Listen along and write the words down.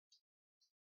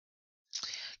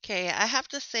Okay, I have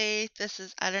to say this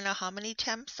is, I don't know how many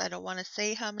attempts. I don't want to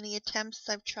say how many attempts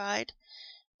I've tried,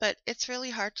 but it's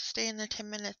really hard to stay in the 10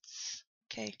 minutes.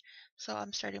 Okay, so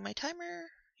I'm starting my timer.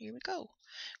 Here we go.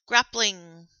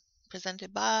 Grappling,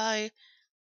 presented by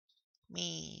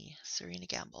me, Serena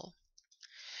Gamble.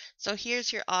 So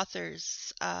here's your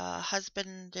authors,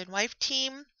 husband and wife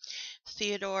team,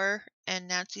 Theodore and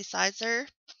Nancy Sizer.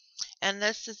 And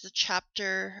this is a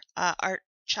chapter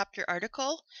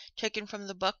article taken from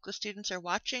the book The Students Are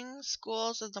Watching,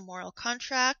 Schools of the Moral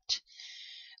Contract.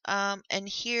 And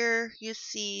here you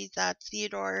see that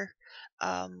Theodore,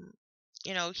 um,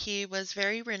 he was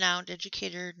very renowned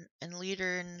educator and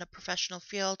leader in the professional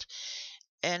field.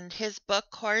 And his book,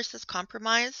 Horus is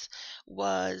Compromise,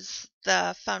 was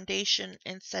the foundation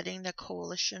in setting the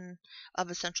coalition of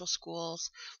essential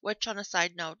schools, which, on a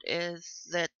side note, is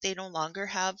that they no longer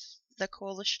have the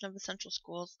coalition of essential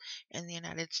schools in the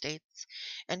United States.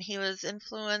 And he was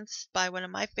influenced by one of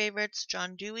my favorites,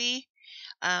 John Dewey.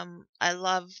 I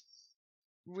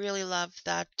really love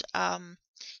that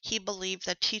he believed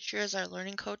that teachers are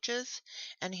learning coaches,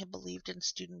 and he believed in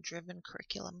student-driven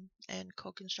curriculum and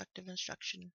co-constructive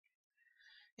instruction.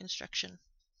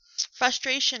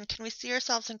 Frustration. Can we see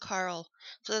ourselves in Carl?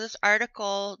 So this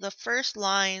article, the first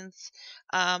lines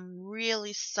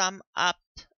really sum up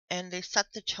and they set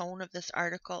the tone of this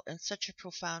article in such a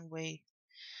profound way.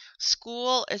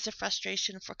 School is a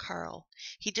frustration for Carl.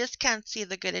 He just can't see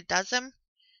the good it does him.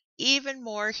 Even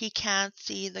more, he can't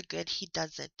see the good he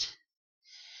does it.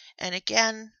 And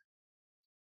again,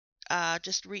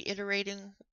 just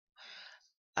reiterating,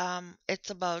 it's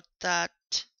about that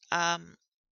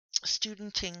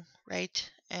studenting, right?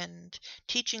 And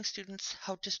teaching students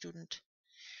how to student.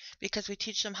 Because we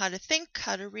teach them how to think,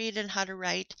 how to read, and how to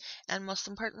write. And most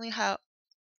importantly, how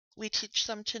we teach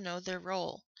them to know their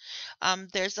role.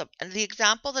 The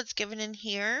example that's given in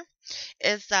here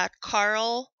is that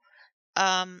Carl,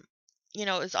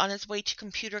 is on his way to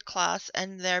computer class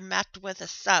and they're met with a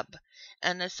sub.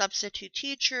 And the substitute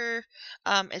teacher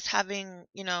is having,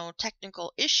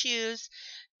 technical issues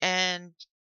and,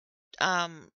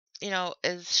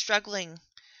 is struggling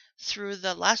through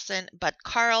the lesson, but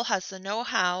Carl has the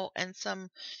know-how and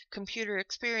some computer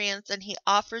experience, and he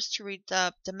offers to read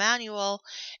the manual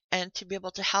and to be able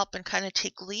to help and kind of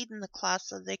take lead in the class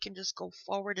so they can just go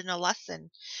forward in a lesson.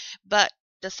 But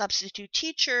the substitute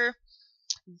teacher,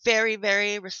 very,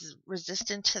 very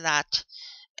resistant to that.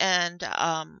 And,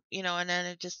 and then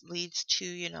it just leads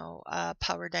to, a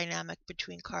power dynamic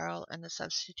between Carl and the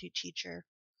substitute teacher.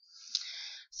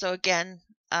 So again,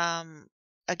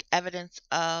 evidence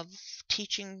of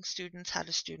teaching students how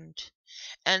to student.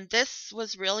 And this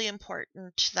was really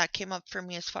important that came up for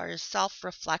me as far as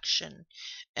self-reflection.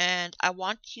 And I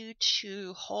want you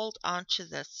to hold on to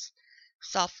this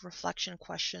self-reflection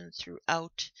question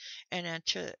throughout and then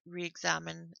to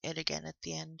re-examine it again at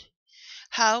the end.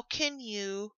 How can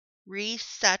you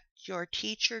reset your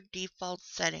teacher default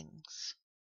settings?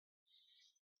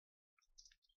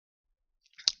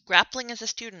 Grappling as a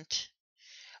student.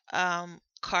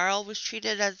 Carl was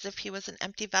treated as if he was an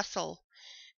empty vessel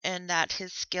and that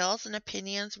his skills and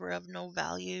opinions were of no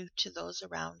value to those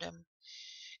around him.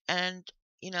 And,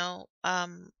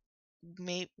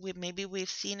 maybe we've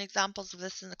seen examples of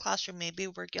this in the classroom. Maybe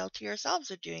we're guilty ourselves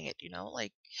of doing it,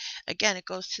 like, again, it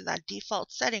goes to that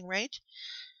default setting, right?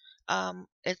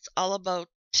 It's all about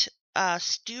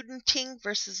studenting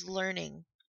versus learning,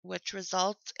 which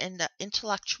results in the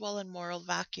intellectual and moral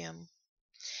vacuum.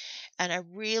 And I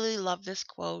really love this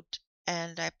quote,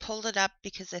 and I pulled it up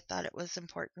because I thought it was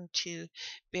important to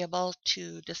be able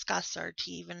to discuss or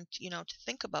to even, to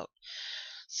think about.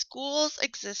 Schools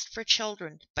exist for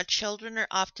children, but children are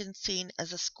often seen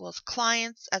as a school's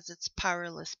clients, as its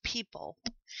powerless people.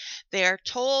 They are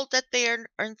told that they are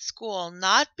in school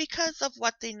not because of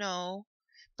what they know,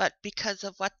 but because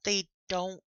of what they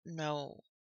don't know.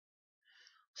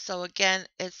 So again,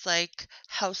 it's like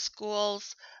how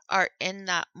schools are in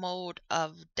that mode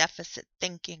of deficit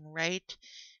thinking, right?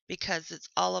 Because it's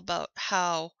all about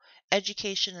how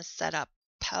education is set up,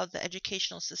 how the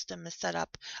educational system is set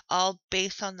up. All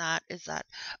based on that is that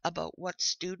about what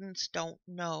students don't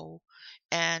know.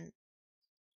 And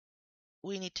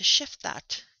we need to shift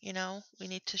that, we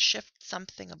need to shift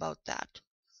something about that.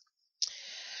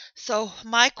 So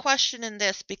my question in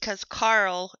this, because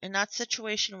Carl, in that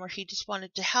situation where he just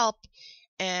wanted to help,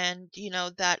 and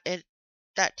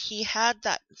that he had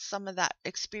that some of that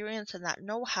experience and that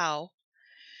know-how,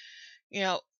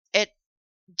 it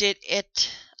did it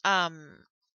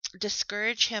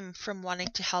discourage him from wanting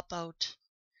to help out.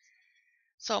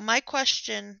 So my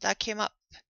question that came up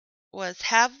was,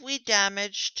 have we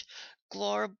damaged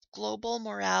global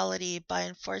morality by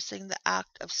enforcing the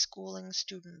act of schooling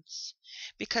students.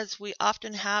 Because we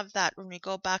often have that when we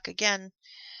go back again.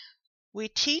 We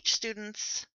teach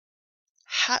students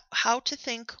how to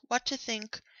think, what to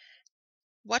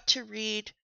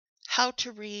read, how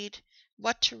to read,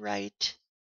 what to write,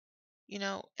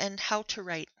 and how to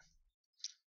write.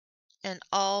 And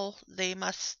all they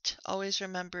must always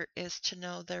remember is to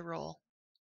know their role.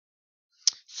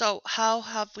 So how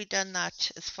have we done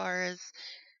that as far as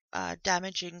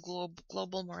damaging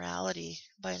global morality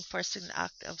by enforcing the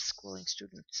act of schooling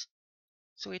students?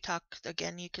 So we talk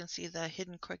again. You can see the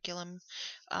hidden curriculum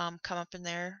come up in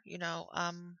there. A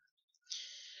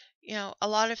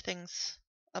lot of things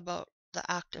about the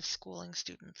act of schooling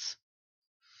students.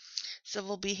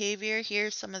 Civil behavior.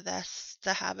 Here's some of the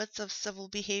habits of civil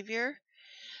behavior.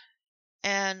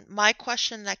 And my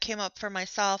question that came up for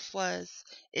myself was,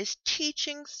 is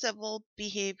teaching civil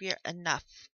behavior enough?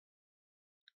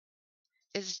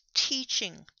 Is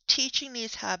teaching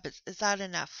these habits, is that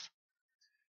enough?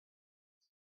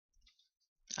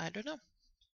 I don't know.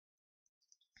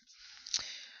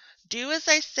 Do as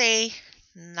I say,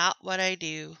 not what I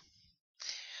do.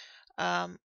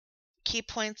 Key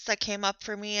points that came up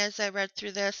for me as I read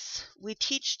through this. We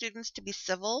teach students to be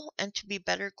civil and to be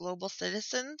better global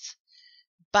citizens,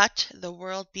 but the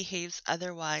world behaves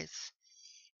otherwise.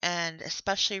 And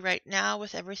especially right now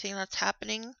with everything that's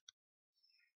happening,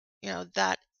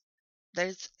 that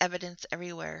there's evidence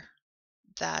everywhere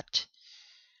that,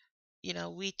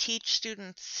 we teach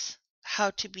students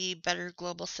how to be better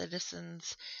global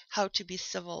citizens, how to be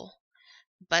civil,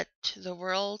 but the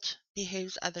world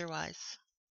behaves otherwise.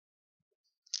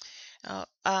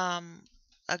 A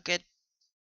good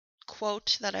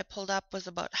quote that I pulled up was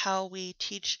about how we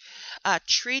treat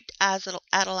as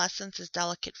adolescents as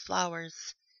delicate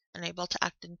flowers, unable to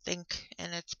act and think,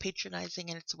 and it's patronizing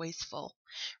and it's wasteful.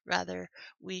 Rather,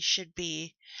 we should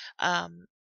be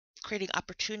creating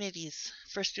opportunities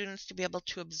for students to be able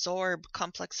to absorb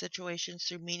complex situations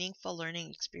through meaningful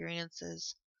learning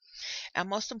experiences. And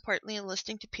most importantly,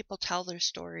 listening to people tell their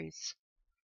stories.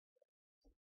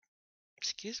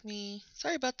 Excuse me.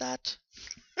 Sorry about that.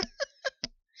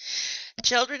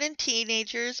 Children and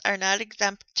teenagers are not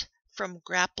exempt from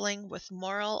grappling with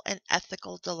moral and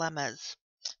ethical dilemmas.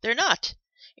 They're not.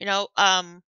 You know,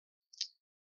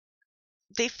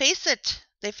 they face it.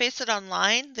 They face it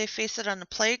online. They face it on the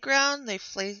playground. They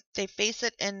face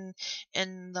it in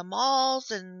the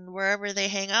malls and wherever they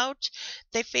hang out.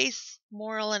 They face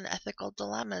moral and ethical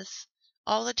dilemmas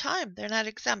all the time. They're not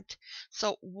exempt.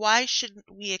 So why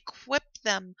shouldn't we equip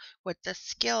them with the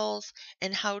skills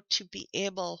and how to be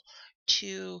able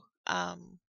to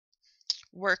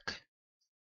work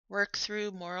through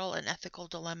moral and ethical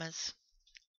dilemmas?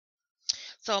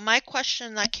 So my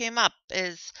question that came up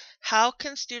is, how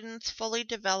can students fully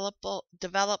develop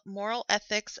moral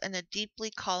ethics in a deeply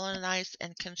colonized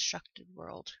and constructed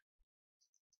world?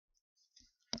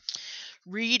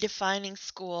 Redefining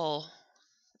school.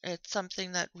 It's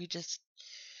something that we just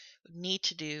need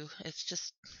to do. It's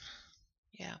just,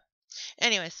 yeah.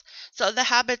 Anyways, so the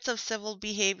habits of civil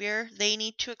behavior, they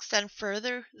need to extend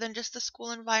further than just the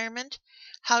school environment.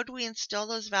 How do we instill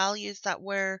those values that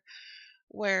where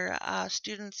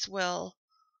students will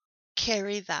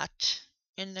carry that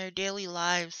in their daily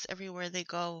lives everywhere they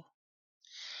go?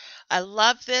 I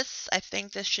love this. I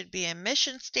think this should be a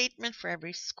mission statement for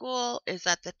every school, is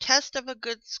that the test of a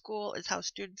good school is how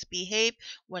students behave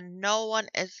when no one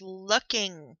is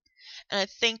looking. And I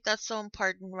think that's so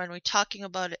important when we're talking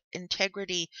about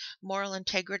integrity. Moral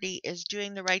integrity is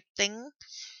doing the right thing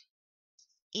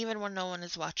even when no one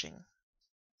is watching.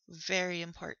 Very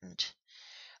important.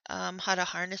 How to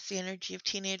harness the energy of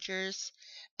teenagers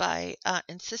by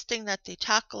insisting that they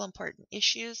tackle important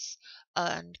issues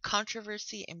and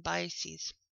controversy and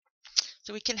biases.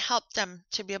 So we can help them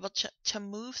to be able to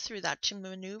move through that, to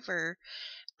maneuver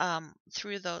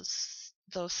through those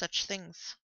such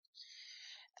things.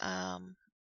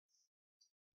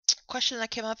 Question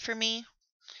that came up for me: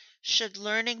 should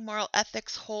learning moral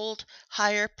ethics hold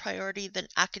higher priority than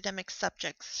academic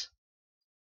subjects?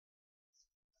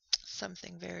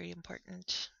 Something very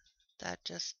important that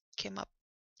just came up.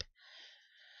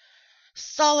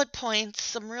 Solid points,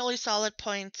 some really solid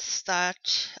points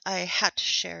that I had to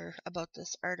share about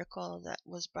this article, that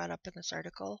was brought up in this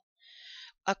article.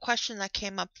 A question that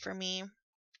came up for me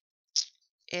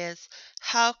is,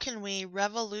 how can we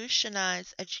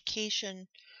revolutionize education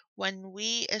when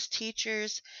we as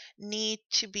teachers need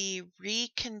to be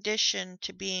reconditioned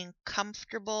to being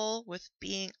comfortable with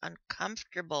being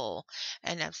uncomfortable?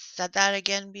 And I've said that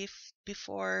again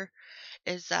before,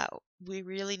 is that we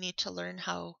really need to learn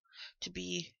how to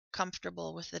be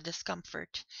comfortable with the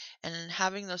discomfort and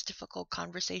having those difficult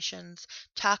conversations,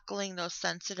 tackling those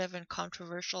sensitive and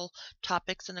controversial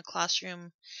topics in the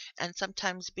classroom, and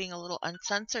sometimes being a little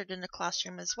uncensored in the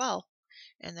classroom as well.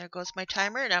 And there goes my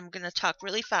timer, and I'm going to talk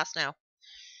really fast now.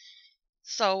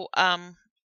 So,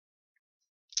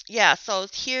 yeah, so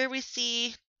here we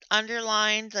see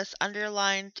underlined, this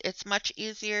underlined, it's much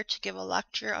easier to give a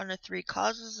lecture on the three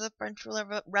causes of French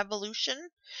Revolution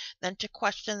than to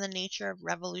question the nature of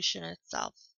revolution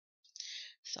itself.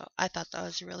 So I thought that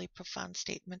was a really profound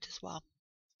statement as well.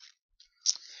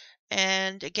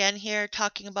 And again here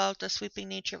talking about the sweeping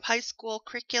nature of high school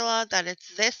curricula, that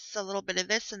it's this, a little bit of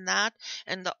this and that,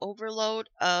 and the overload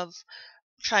of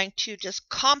trying to just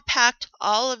compact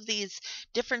all of these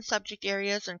different subject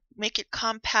areas and make it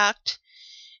compact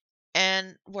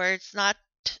and where it's not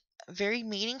very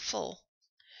meaningful.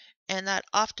 And that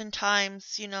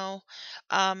oftentimes,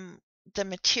 the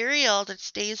material that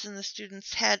stays in the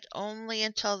student's head only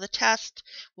until the test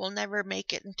will never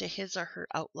make it into his or her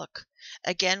outlook.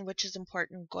 Again, which is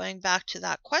important, going back to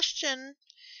that question,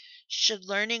 should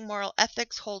learning moral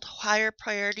ethics hold higher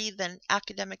priority than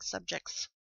academic subjects?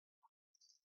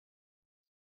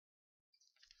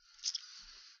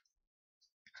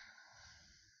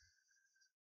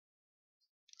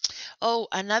 Oh,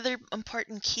 another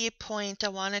important key point I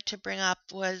wanted to bring up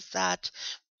was that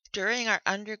during our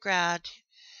undergrad,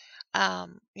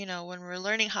 when we're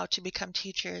learning how to become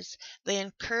teachers, they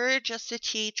encourage us to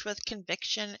teach with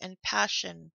conviction and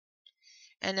passion.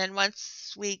 And then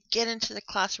once we get into the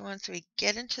classroom, once we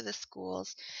get into the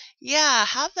schools, yeah,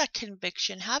 have that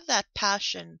conviction, have that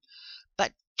passion,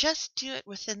 but just do it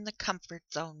within the comfort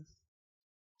zone.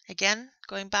 Again,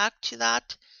 going back to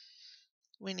that,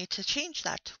 we need to change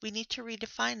that. We need to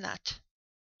redefine that.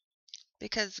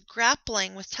 Because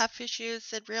grappling with tough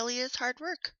issues, it really is hard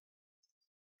work.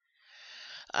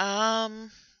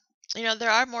 Um, there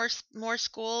are more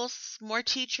schools, more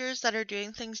teachers that are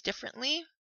doing things differently.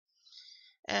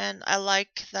 And I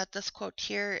like that this quote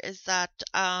here is that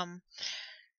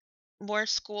more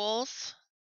schools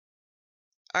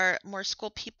more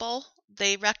school people,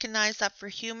 they recognize that for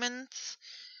humans,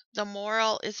 the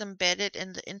moral is embedded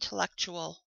in the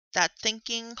intellectual. That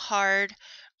thinking hard,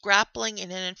 grappling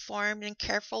in an informed and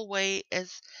careful way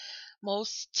is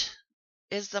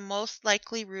the most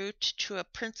likely route to a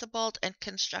principled and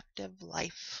constructive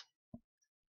life.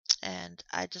 And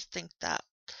I just think that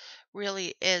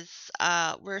really is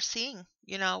we're seeing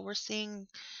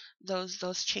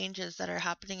those changes that are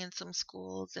happening in some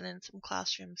schools and in some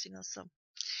classrooms,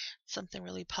 something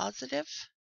really positive.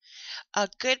 A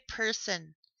good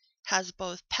person has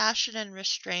both passion and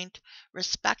restraint,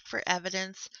 respect for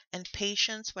evidence, and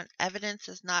patience when evidence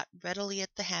is not readily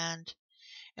at the hand.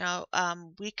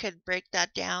 We could break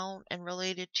that down and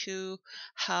relate it to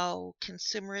how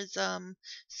consumerism,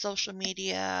 social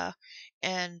media,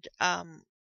 and the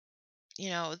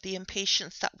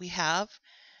impatience that we have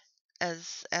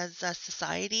as a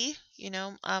society.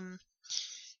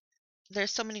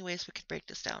 There's so many ways we could break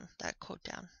that quote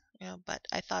down. But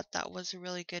I thought that was a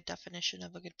really good definition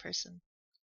of a good person.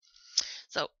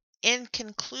 So, in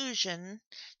conclusion,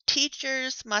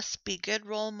 teachers must be good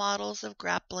role models of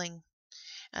grappling.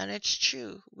 And it's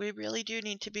true. We really do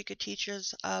need to be good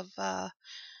teachers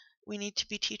we need to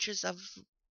be teachers of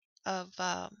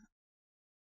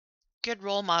good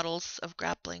role models of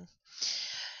grappling.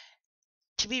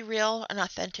 To be real and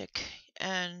authentic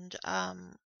and,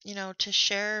 to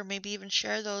share, maybe even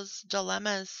share those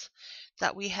dilemmas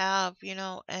that we have,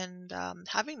 and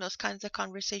having those kinds of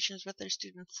conversations with their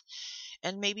students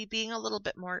and maybe being a little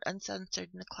bit more uncensored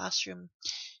in the classroom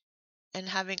and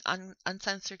having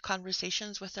uncensored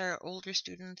conversations with our older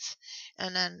students.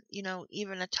 And then,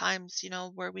 even at times,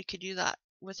 where we could do that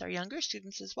with our younger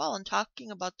students as well and talking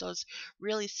about those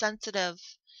really sensitive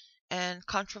and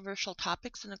controversial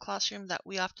topics in the classroom that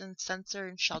we often censor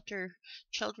and shelter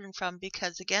children from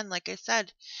because, again, like I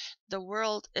said, the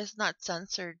world is not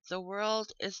censored, the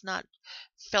world is not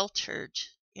filtered.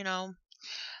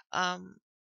 Um,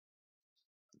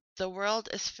 the world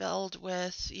is filled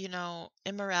with,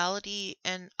 immorality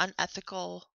and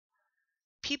unethical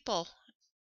people,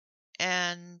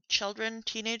 and children,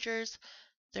 teenagers,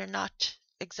 they're not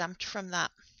exempt from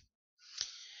that.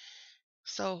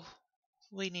 So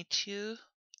we need to,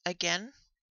 again,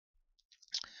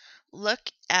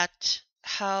 look at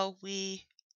how we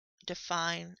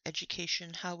define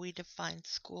education, how we define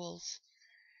schools.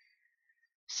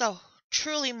 So,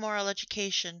 truly moral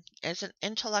education is an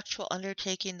intellectual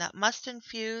undertaking that must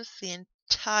infuse the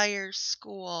entire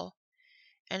school,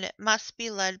 and it must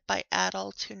be led by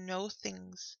adults who know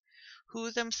things,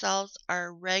 who themselves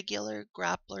are regular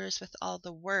grapplers with all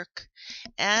the work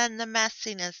and the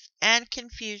messiness and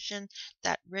confusion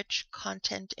that rich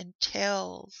content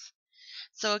entails.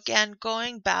 So again,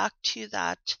 going back to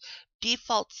that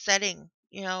default setting,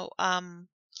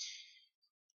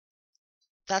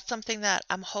 that's something that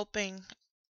I'm hoping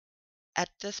at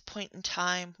this point in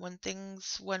time when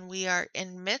we are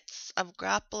in midst of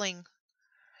grappling,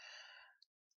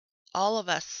 all of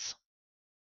us,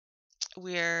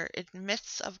 we're in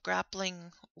midst of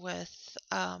grappling with,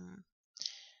 the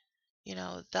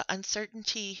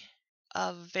uncertainty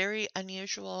of very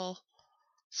unusual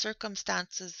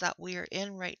circumstances that we are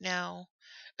in right now,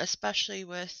 especially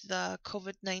with the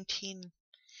COVID-19,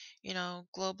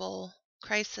 global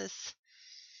crisis,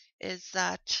 is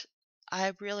that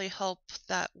I really hope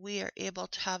that we are able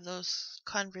to have those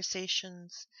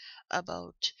conversations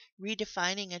about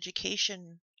redefining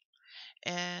education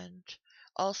and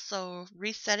also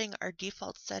resetting our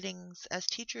default settings as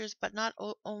teachers, but not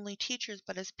only teachers,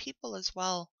 but as people as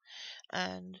well.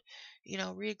 And,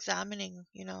 re-examining,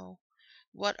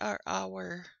 what are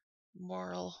our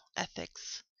moral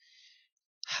ethics?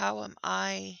 How am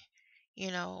I,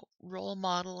 role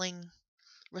modeling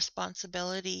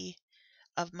responsibility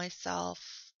of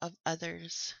myself, of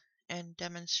others, and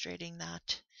demonstrating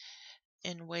that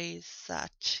in ways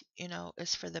that,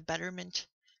 is for the betterment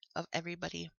of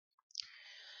everybody.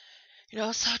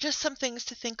 So just some things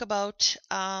to think about,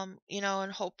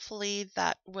 and hopefully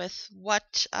that with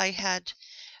what I had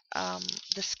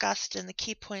discussed and the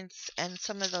key points and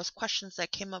some of those questions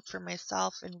that came up for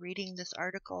myself in reading this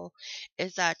article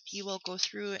is that you will go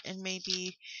through and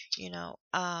maybe, you know,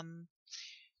 um,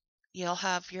 you'll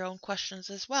have your own questions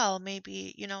as well.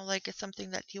 Maybe, like it's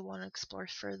something that you want to explore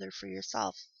further for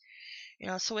yourself.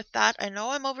 So with that, I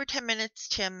know I'm over 10 minutes,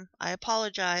 Tim. I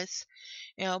apologize,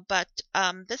 but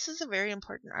this is a very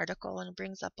important article and it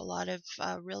brings up a lot of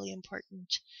really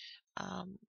important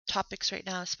um, topics right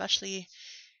now, especially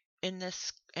in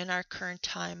our current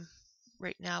time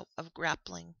right now of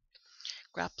grappling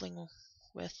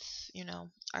with,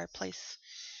 our place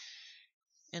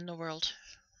in the world.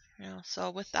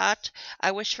 So with that,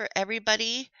 I wish for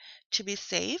everybody to be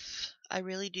safe. I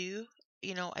really do.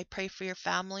 I pray for your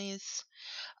families.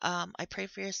 I pray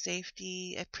for your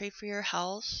safety. I pray for your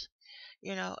health.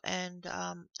 And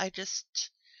I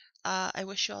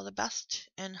wish you all the best,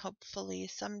 and hopefully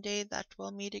someday that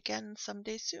we'll meet again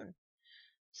someday soon.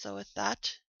 So with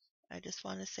that, I just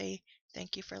want to say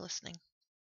thank you for listening.